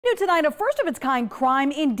New tonight, a first-of-its-kind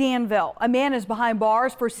crime in Danville. A man is behind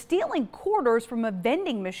bars for stealing quarters from a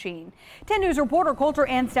vending machine. 10 News reporter Coulter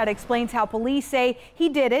Anstad explains how police say he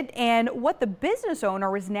did it and what the business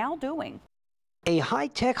owner is now doing. A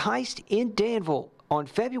high-tech heist in Danville. On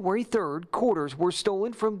February 3rd, quarters were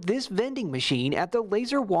stolen from this vending machine at the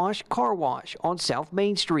Laser Wash Car Wash on South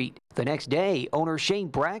Main Street. The next day, owner Shane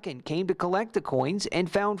Bracken came to collect the coins and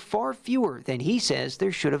found far fewer than he says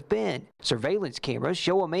there should have been. Surveillance cameras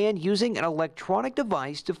show a man using an electronic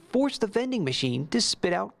device to force the vending machine to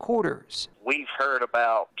spit out quarters. We've heard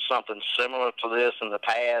about something similar to this in the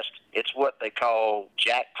past. It's what they call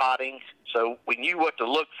jackpotting. So we knew what to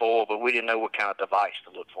look for, but we didn't know what kind of device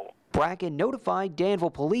to look for. Bracken notified Danville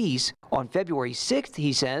police. On February 6th,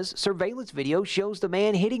 he says, surveillance video shows the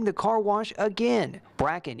man hitting the car wash again.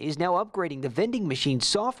 Bracken is now upgrading the vending machine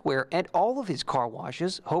software at all of his car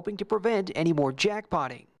washes, hoping to prevent any more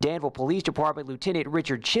jackpotting. Danville Police Department Lieutenant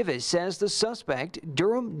Richard Chivas says the suspect,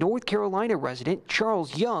 Durham, North Carolina resident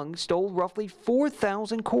Charles Young, stole roughly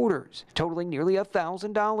 4,000 quarters, totaling nearly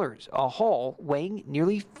 $1,000, a haul weighing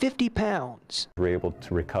nearly 50 pounds. We were able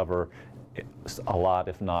to recover a lot,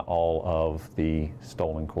 if not all, of the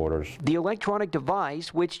stolen quarters. The electronic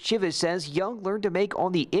device, which Chivas says Young learned to make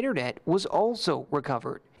on the internet, was also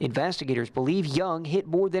recovered. Investigators believe Young hit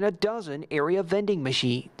more than a dozen area vending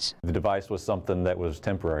machines. The device was something that was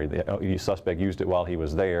temporary. The suspect used it while he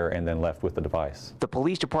was there and then left with the device. The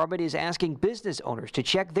police department is asking business owners to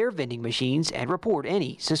check their vending machines and report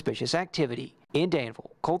any suspicious activity. In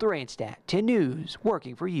Danville, Coulter Anstad, 10 News,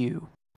 working for you.